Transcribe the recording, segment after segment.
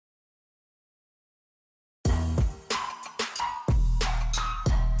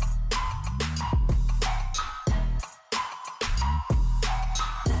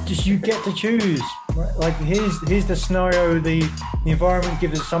just you get to choose. Right? Like here's the scenario. The environment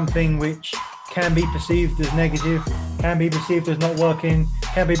gives us something which can be perceived as negative, can be perceived as not working,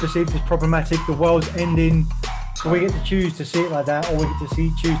 can be perceived as problematic. The world's ending. So we get to choose to see it like that, or we get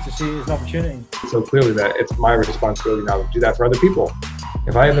to choose to see it as an opportunity. So clearly that it's my responsibility now to do that for other people.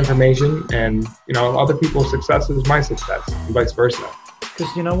 If I have information and, other people's success is my success and vice versa.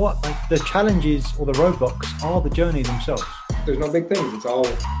 Because you know what? Like the challenges or the roadblocks are the journey themselves. There's no big things. It's all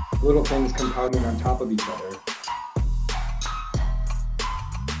little things compounding on top of each other.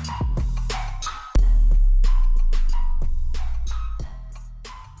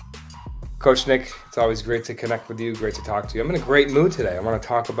 Coach Nick, it's always great to connect with you. Great to talk to you. I'm in a great mood today. I want to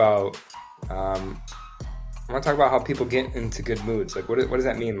talk about how people get into good moods. Like, what does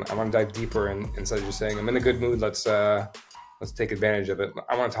that mean? I want to dive deeper instead of just saying I'm in a good mood. Let's take advantage of it.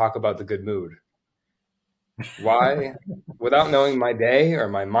 I want to talk about the good mood. Why, without knowing my day or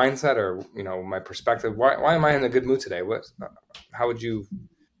my mindset or my perspective, why am I in a good mood today? How would you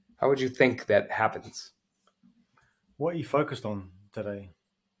think that happens? What are you focused on today?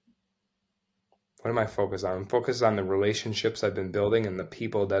 What am I focused on? I'm focused on the relationships I've been building and the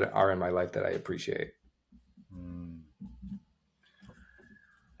people that are in my life that I appreciate.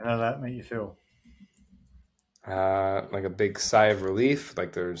 How does that make you feel? Like a big sigh of relief,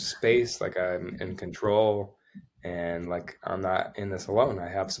 like there's space, like I'm in control, and like I'm not in this alone. I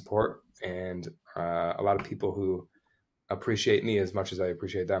have support and a lot of people who appreciate me as much as I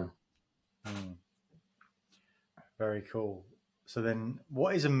appreciate them. Very cool. So then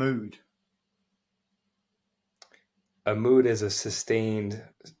what is a mood? A mood is a sustained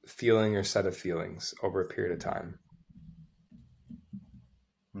feeling or set of feelings over a period of time.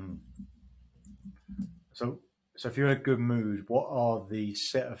 So if you're in a good mood, what are the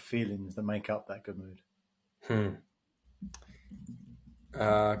set of feelings that make up that good mood?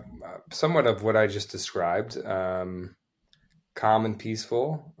 Somewhat of what I just described. Calm and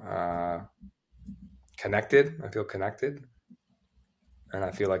peaceful. Connected. I feel connected. And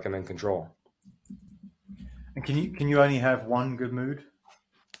I feel like I'm in control. And can you only have one good mood?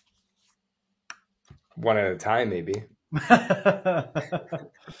 One at a time, maybe. All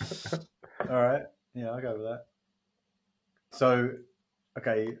right. Yeah, I'll go with that. So,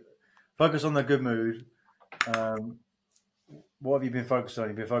 okay, focus on the good mood. What have you been focused on?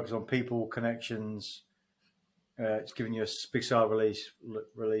 You've been focused on people, connections. It's giving you a big sigh of relief.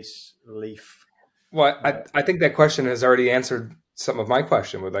 Well, I think that question has already answered some of my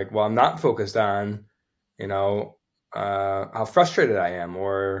question with like, well, I'm not focused on, how frustrated I am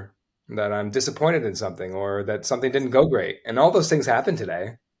or that I'm disappointed in something or that something didn't go great. And all those things happen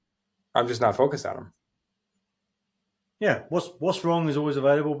today. I'm just not focused on them. Yeah. What's wrong is always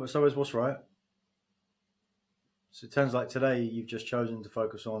available, but so is what's right. So it turns like today you've just chosen to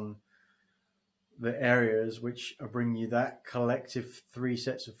focus on the areas which are bringing you that collective three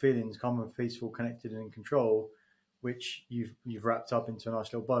sets of feelings: calm, peaceful, connected, and in control, which you've wrapped up into a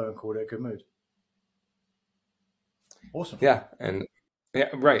nice little bow and called it a good mood. Awesome. Yeah. And yeah,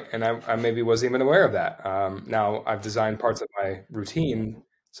 right. And I maybe wasn't even aware of that. Now I've designed parts of my routine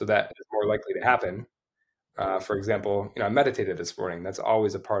so that it's more likely to happen. For example, I meditated this morning. That's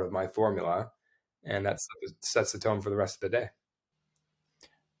always a part of my formula. And that sets the tone for the rest of the day.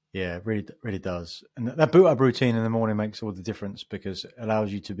 Yeah, it really, really does. And that boot up routine in the morning makes all the difference because it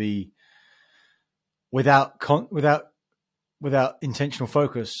allows you to be without intentional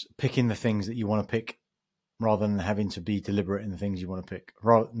focus, picking the things that you want to pick rather than having to be deliberate in the things you want to pick.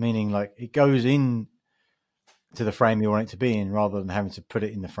 Meaning like it goes in to the frame you want it to be in rather than having to put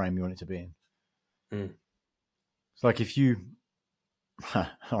it in the frame you want it to be in. It's like if you, all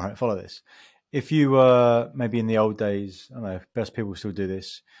right, follow this. If you maybe in the old days, I don't know, best people still do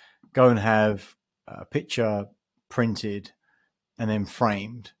this, go and have a picture printed and then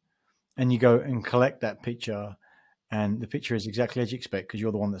framed, and you go and collect that picture, and the picture is exactly as you expect because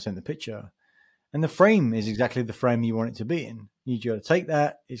you're the one that sent the picture, and the frame is exactly the frame you want it to be in. You got to take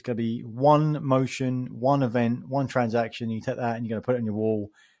that. It's going to be one motion, one event, one transaction. You take that and you're going to put it on your wall.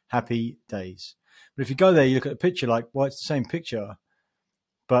 Happy days. But if you go there, you look at the picture like, well, it's the same picture,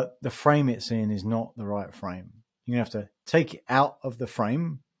 but the frame it's in is not the right frame. You're going to have to take it out of the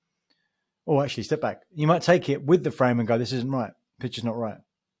frame. Or actually, step back. You might take it with the frame and go, this isn't right. The picture's not right.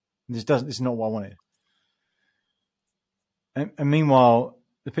 This is not what I wanted. And meanwhile,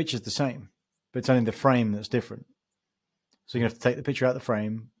 the picture's the same, but it's only the frame that's different. So you're going to have to take the picture out of the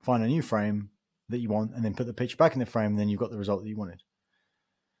frame, find a new frame that you want, and then put the picture back in the frame, and then you've got the result that you wanted.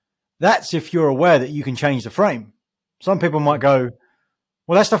 That's if you're aware that you can change the frame. Some people might go,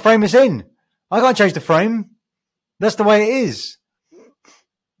 well, that's the frame it's in. I can't change the frame. That's the way it is.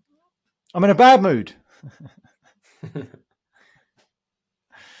 I'm in a bad mood.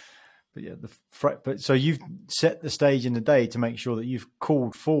 But yeah, but so you've set the stage in the day to make sure that you've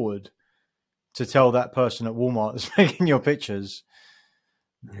called forward to tell that person at Walmart that's making your pictures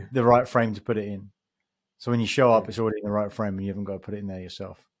the right frame to put it in. So when you show up, it's already in the right frame and you haven't got to put it in there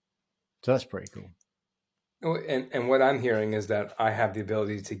yourself. So that's pretty cool. Oh, and what I'm hearing is that I have the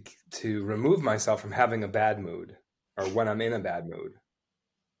ability to remove myself from having a bad mood, or when I'm in a bad mood.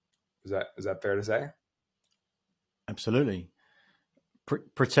 Is that fair to say? Absolutely.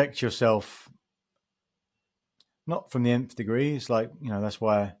 Protect yourself, not from the nth degree. It's like, that's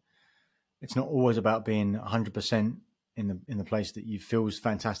why it's not always about being 100% in the place that you feels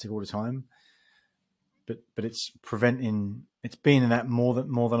fantastic all the time. But it's being in that more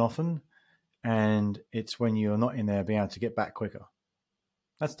than often. And it's when you're not in there being able to get back quicker.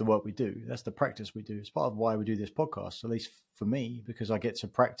 That's the work we do. That's the practice we do. It's part of why we do this podcast, at least for me, because I get to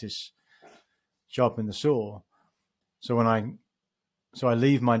practice sharpen the saw. So I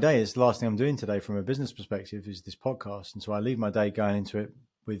leave my day, it's the last thing I'm doing today from a business perspective is this podcast. And so I leave my day going into it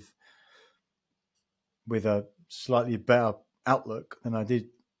with a slightly better outlook than I did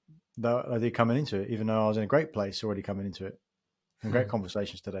coming into it, even though I was in a great place already coming into it. Some great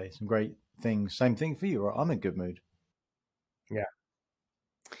conversations today, some great things. Same thing for you, right? I'm in a good mood. Yeah.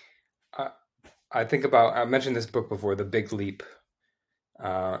 I think I mentioned this book before, The Big Leap.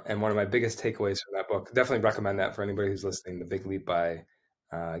 And one of my biggest takeaways from that book, definitely recommend that for anybody who's listening, The Big Leap by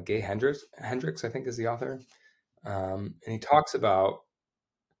Gay Hendricks, I think is the author. And he talks about,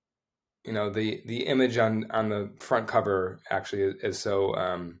 the image on the front cover actually is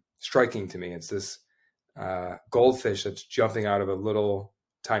so striking to me. It's this goldfish that's jumping out of a little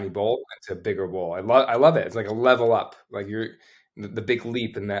tiny bowl into a bigger bowl. I love it. It's like a level up, like the big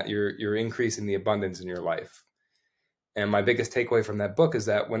leap in that you're increasing the abundance in your life. And my biggest takeaway from that book is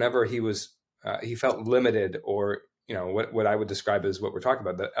that whenever he felt limited, or what I would describe as what we're talking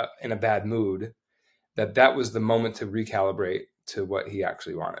about, in a bad mood, that was the moment to recalibrate to what he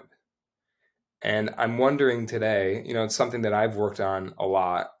actually wanted. And I'm wondering today, it's something that I've worked on a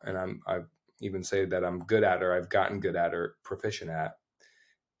lot, and I've even say that I'm good at, or I've gotten good at, or proficient at,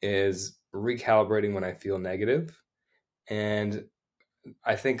 is recalibrating when I feel negative. And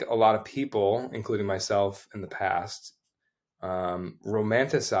I think a lot of people, including myself in the past,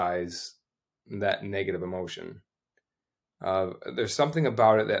 romanticize that negative emotion. There's something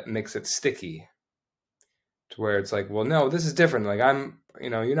about it that makes it sticky, to where it's like, well, no, this is different. Like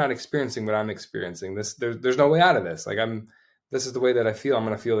you're not experiencing what I'm experiencing. There's no way out of this. Like this is the way that I feel. I'm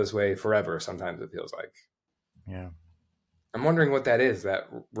going to feel this way forever. Sometimes it feels like. Yeah. I'm wondering what that is, that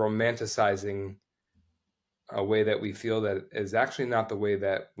romanticizing a way that we feel that is actually not the way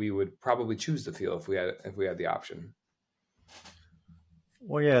that we would probably choose to feel if we had the option.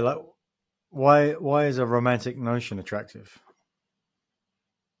 Well, yeah, like why is a romantic notion attractive?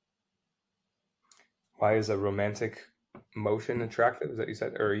 Why is a romantic motion attractive? Is that you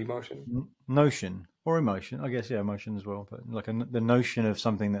said, or emotion? Notion or emotion, I guess. Yeah, emotion as well. But like the notion of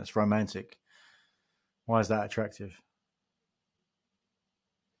something that's romantic. Why is that attractive?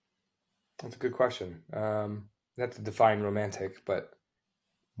 That's a good question. You have to define romantic, but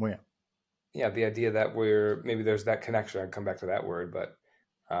yeah, the idea that maybe there's that connection. I'd come back to that word, but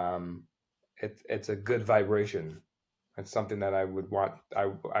it's a good vibration. It's something that I would want.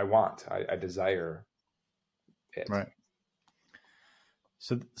 I desire it. Right.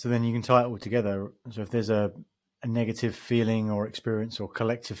 So then you can tie it all together. So if there's a negative feeling or experience or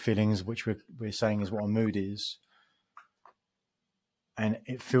collective feelings, which we're saying is what a mood is, and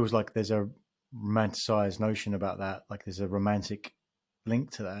it feels like there's a romanticized notion about that, like there's a romantic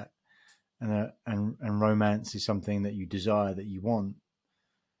link to that, and romance is something that you desire, that you want.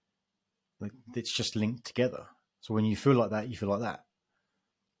 Like it's just linked together. So when you feel like that, you feel like that.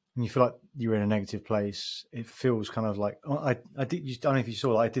 When you feel like you're in a negative place, it feels kind of like I did. I don't know if you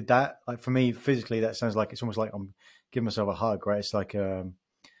saw. Like, I did that. Like for me, physically, that sounds like it's almost like I'm giving myself a hug. Right? It's like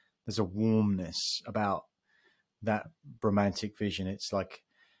there's a warmness about that romantic vision. It's like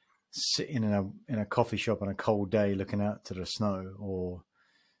sitting in a coffee shop on a cold day, looking out to the snow, or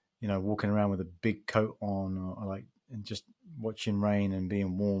walking around with a big coat on, or like and just watching rain and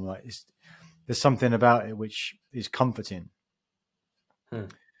being warm. Like there's something about it which is comforting.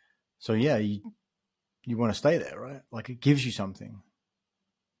 So yeah, you want to stay there, right? Like it gives you something.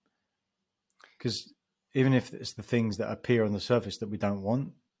 Because even if it's the things that appear on the surface that we don't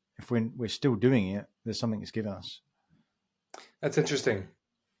want, if we're still doing it, there's something it's given us. That's interesting.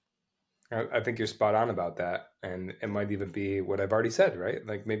 I think you're spot on about that. And it might even be what I've already said, right?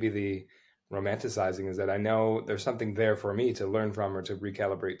 Like maybe the romanticizing is that I know there's something there for me to learn from or to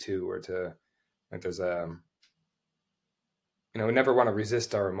recalibrate to, or to, like, there's we never want to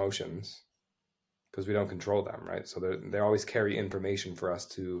resist our emotions because we don't control them, right? So they always carry information for us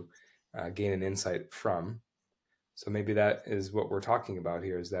to gain an insight from. So maybe that is what we're talking about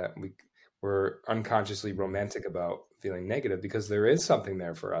here, is that we're unconsciously romantic about feeling negative because there is something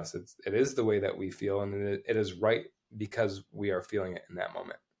there for us. It is the way that we feel, and it is right because we are feeling it in that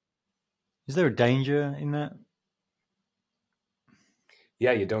moment. Is there a danger in that?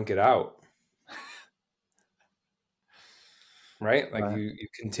 Yeah, you don't get out. Right? Like you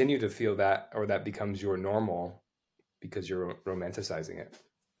continue to feel that, or that becomes your normal because you're romanticizing it.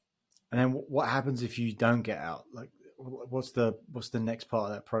 And then what happens if you don't get out? Like, what's the next part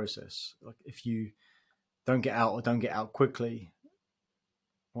of that process? Like, if you don't get out or don't get out quickly,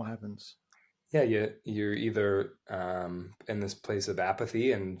 what happens? Yeah, you're either in this place of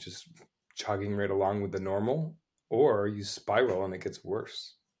apathy and just chugging right along with the normal, or you spiral and it gets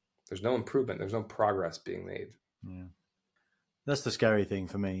worse. There's no improvement. There's no progress being made. Yeah. That's the scary thing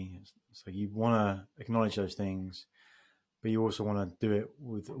for me. So you want to acknowledge those things, but you also want to do it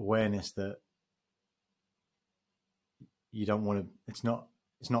with awareness that you don't want to, it's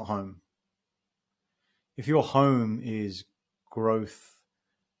not home. If your home is growth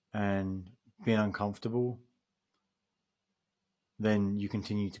and being uncomfortable, then you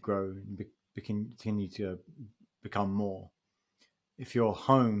continue to grow and continue to become more. If your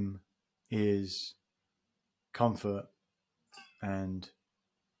home is comfort and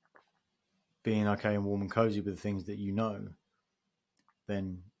being okay and warm and cozy with the things that you know,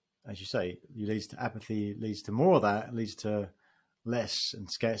 then, as you say, it leads to apathy, it leads to more of that, it leads to less and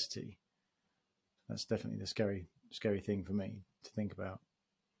scarcity. That's definitely the scary thing for me to think about.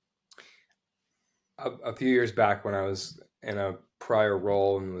 A few years back, when I was in a prior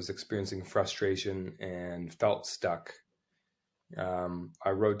role and was experiencing frustration and felt stuck, I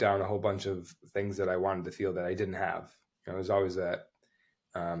wrote down a whole bunch of things that I wanted to feel that I didn't have. I was always at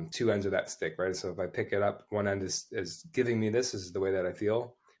two ends of that stick, right? So if I pick it up, one end is giving me this is the way that I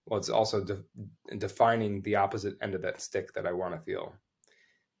feel. Well, it's also defining the opposite end of that stick that I want to feel.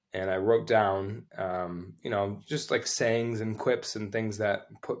 And I wrote down, just like sayings and quips and things that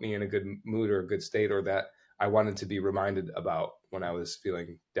put me in a good mood or a good state, or that I wanted to be reminded about when I was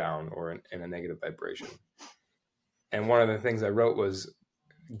feeling down or in a negative vibration. And one of the things I wrote was,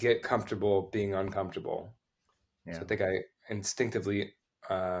 get comfortable being uncomfortable. Yeah. So I think I instinctively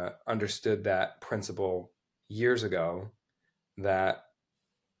understood that principle years ago, that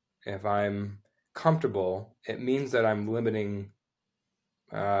if I'm comfortable, it means that I'm limiting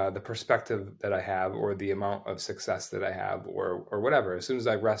the perspective that I have, or the amount of success that I have, or whatever. As soon as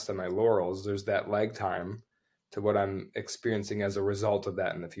I rest on my laurels, there's that lag time to what I'm experiencing as a result of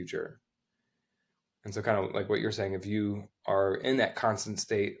that in the future. And so, kind of like what you're saying, if you are in that constant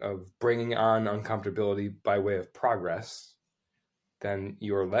state of bringing on uncomfortability by way of progress, then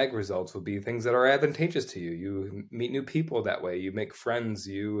your lag results will be things that are advantageous to you. You meet new people that way. You make friends.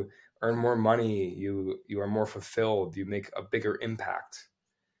 You earn more money. You are more fulfilled. You make a bigger impact.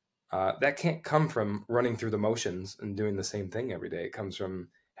 That can't come from running through the motions and doing the same thing every day. It comes from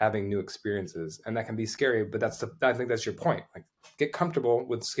having new experiences, and that can be scary. But I think that's your point. Like, get comfortable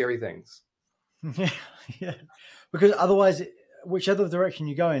with scary things. Yeah. Because otherwise, whichever direction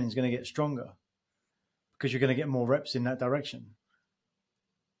you go in is going to get stronger, because you're going to get more reps in that direction.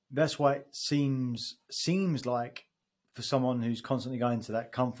 That's why it seems like, for someone who's constantly going to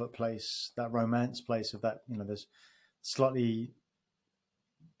that comfort place, that romance place of that, this slightly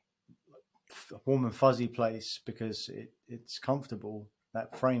warm and fuzzy place because it's comfortable,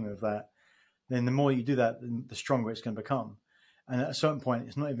 that frame of that, then the more you do that, the stronger it's going to become. And at a certain point,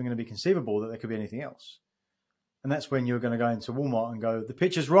 it's not even going to be conceivable that there could be anything else. And that's when you're going to go into Walmart and go, the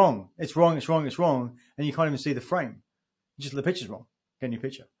picture's wrong. It's wrong. It's wrong. It's wrong. And you can't even see the frame. Just the picture's wrong. Get a new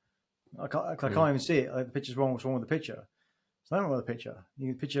picture. I can't even see it. Like, the picture's wrong. What's wrong with the picture? So I don't know the picture.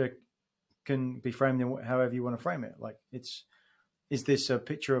 The picture can be framed in however you want to frame it. Like, is this a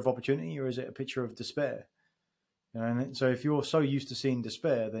picture of opportunity, or is it a picture of despair? And so if you're so used to seeing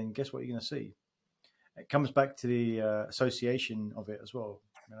despair, then guess what you're going to see? It comes back to the association of it as well.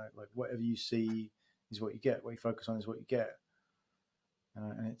 Like, whatever you see is what you get. What you focus on is what you get.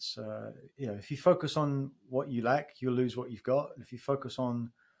 And it's, if you focus on what you lack, you'll lose what you've got. If you focus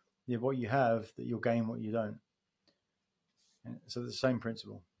on what you have, that you'll gain what you don't. And so it's the same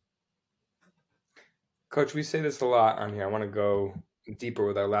principle. Coach, we say this a lot on here. I want to go deeper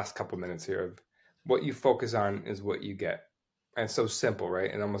with our last couple minutes here. Of what you focus on is what you get. And it's so simple, right?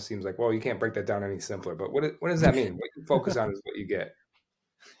 It almost seems like, well, you can't break that down any simpler. But what does that mean? What you focus on is what you get.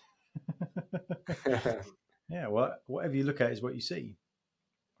 Yeah, well, whatever you look at is what you see,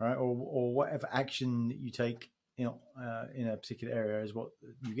 right? Or whatever action that you take, in a particular area is what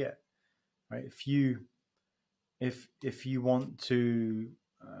you get, right? If you want to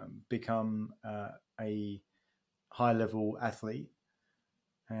become a high level athlete,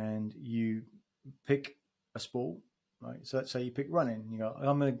 and you pick a sport, right? So let's say you pick running. You go,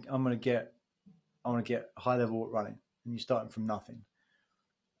 I want to get high level at running, and you're starting from nothing.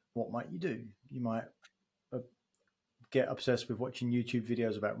 What might you do? You might get obsessed with watching YouTube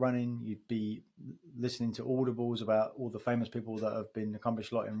videos about running. You'd be listening to audibles about all the famous people that have been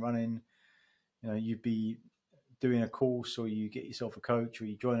accomplished a lot in running. You'd be doing a course, or you get yourself a coach, or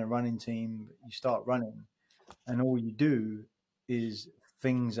you join a running team. You start running, and all you do is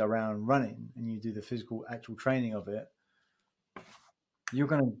things around running, and you do the physical actual training of it. You're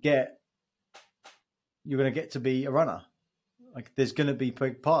going to get to be a runner. Like, there's going to be a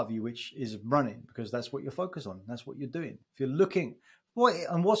big part of you which is running, because that's what you're focused on. That's what you're doing. If you're looking,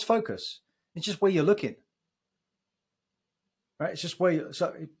 what's focus? It's just where you're looking, right? It's just where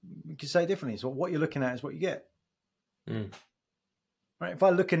so you can say it differently. So what you're looking at is what you get. Right? If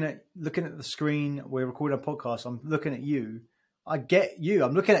I'm looking at the screen, we're recording a podcast, I'm looking at you, I get you.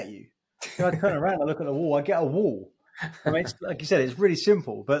 I'm looking at you. If I turn around, I look at the wall, I get a wall. I mean, it's, like you said, it's really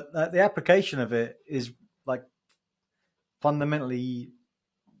simple, but the application of it is like fundamentally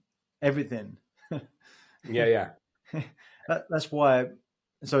everything. Yeah. That's why.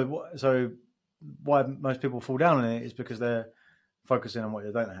 So why most people fall down on it is because they're focusing on what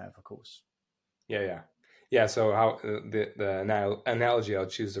they don't have, of course. Yeah. So how the analogy I'll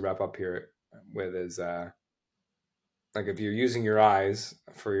choose to wrap up here with is like, if you're using your eyes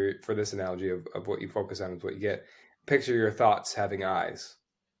for this analogy of what you focus on is what you get. Picture your thoughts having eyes.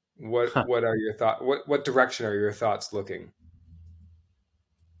 What are your thoughts? What direction are your thoughts looking?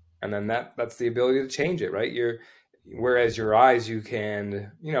 And then that's the ability to change it, right? Whereas your eyes, you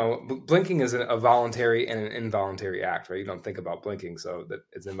can, blinking is a voluntary and an involuntary act, right? You don't think about blinking, so that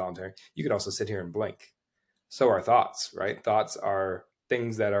it's involuntary. You could also sit here and blink. So are thoughts, right? Thoughts are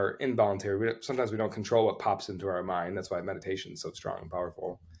things that are involuntary. Sometimes we don't control what pops into our mind. That's why meditation is so strong and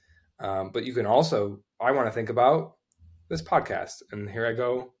powerful. But you can also, I want to think about this podcast, and here I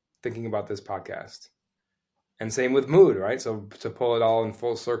go thinking about this podcast. And same with mood, right? So to pull it all in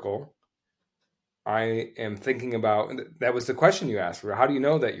full circle, I am thinking about, that was the question you asked, how do you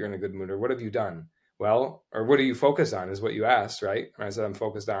know that you're in a good mood, or what have you done? Well, or what are you focused on is what you asked, right? And I said, I'm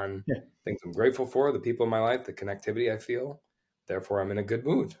focused on things I'm grateful for, the people in my life, the connectivity I feel. Therefore, I'm in a good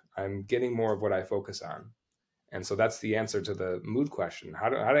mood. I'm getting more of what I focus on. And so that's the answer to the mood question. How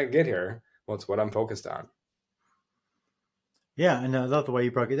did I get here? Well, it's what I'm focused on. Yeah, and I love the way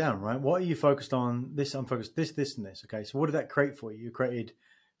you broke it down, right? What are you focused on? This, I'm focused this, and this. Okay, so what did that create for you? You created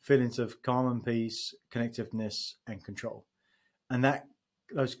feelings of calm and peace, connectiveness, and control. And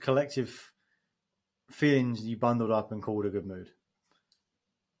those collective feelings you bundled up and called a good mood.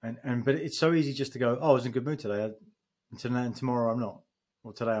 But it's so easy just to go, I was in a good mood today, and tomorrow I'm not,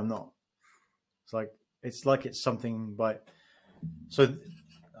 or today I'm not. It's like it's something like, so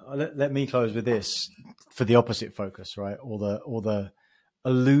let me close with this for the opposite focus, right? Or the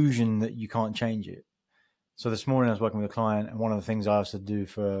illusion that you can't change it. So this morning I was working with a client, and one of the things I asked her to do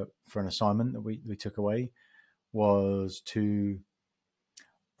for an assignment that we took away was to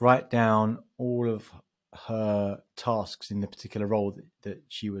write down all of her tasks in the particular role that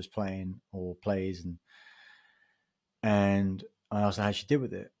she was playing or plays, and I asked her how she did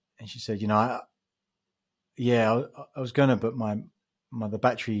with it, and she said, I was gonna, but the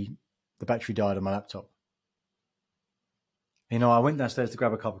battery died on my laptop. I went downstairs to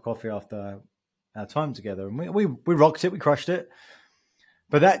grab a cup of coffee after our time together, and we rocked it, we crushed it.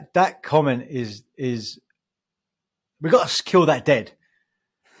 But that comment is we got to kill that dead,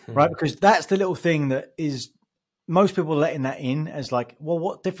 right? Because that's the little thing that is, most people are letting that in as like, well,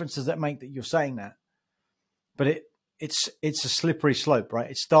 what difference does that make that you're saying that? But it's a slippery slope, right?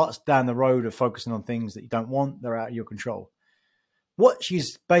 It starts down the road of focusing on things that you don't want, they're out of your control. What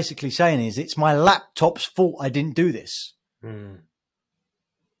she's basically saying is, it's my laptop's fault I didn't do this.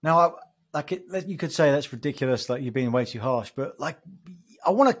 Now, you could say that's ridiculous, like you're being way too harsh, but like,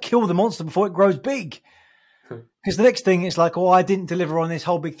 I want to kill the monster before it grows big. Because the next thing is like, oh, I didn't deliver on this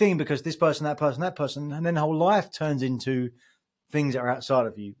whole big thing because this person, that person, and then the whole life turns into things that are outside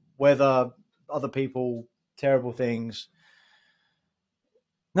of you, whether other people, terrible things.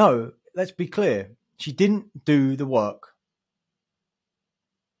 No, let's be clear. She didn't do the work.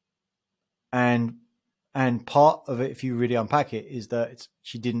 And part of it, if you really unpack it, is that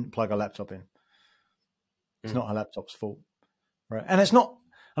she didn't plug her laptop in. It's not her laptop's fault, right? And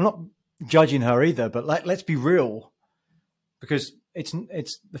I'm not judging her either, but let's be real, because it's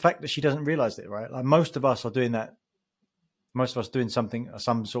the fact that she doesn't realize it, right? Like most of us are doing that. Most of us doing some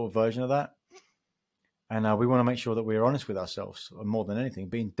sort of version of that. And we want to make sure that we're honest with ourselves, more than anything,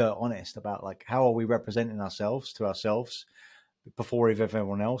 being dirt honest about like, how are we representing ourselves to ourselves before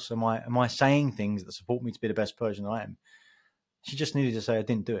everyone else? Am I saying things that support me to be the best person I am? She just needed to say, I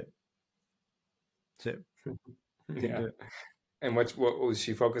didn't do it. That's it. Yeah. And what was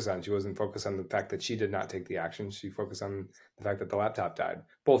she focused on? She wasn't focused on the fact that she did not take the action. She focused on the fact that the laptop died.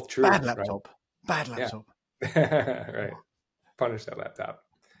 Both true. Bad laptop. Right? Bad laptop. Yeah. Right. Punish that laptop.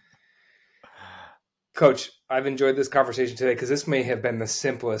 Coach, I've enjoyed this conversation today because this may have been the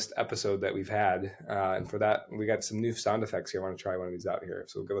simplest episode that we've had. And for that, we got some new sound effects here. I want to try one of these out here.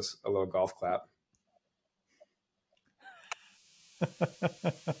 So give us a little golf clap.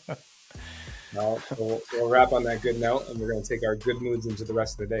 Now, we'll wrap on that good note, and we're going to take our good moods into the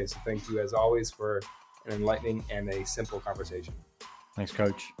rest of the day. So thank you, as always, for an enlightening and a simple conversation. Thanks,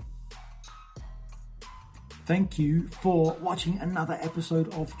 Coach. Thank you for watching another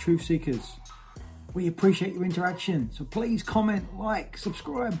episode of Truth Seekers. We appreciate your interaction, so please comment, like,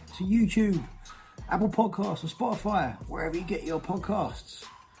 subscribe to YouTube, Apple Podcasts, or Spotify, wherever you get your podcasts.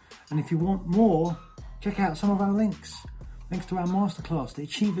 And if you want more, check out some of our links to our masterclass, The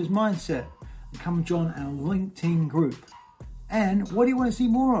Achiever's Mindset, and come join our LinkedIn group. And what do you want to see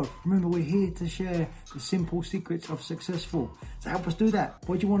more of? Remember, we're here to share the simple secrets of successful. So help us do that.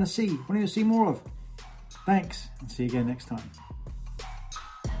 What do you want to see? What do you want to see more of? Thanks, and see you again next time.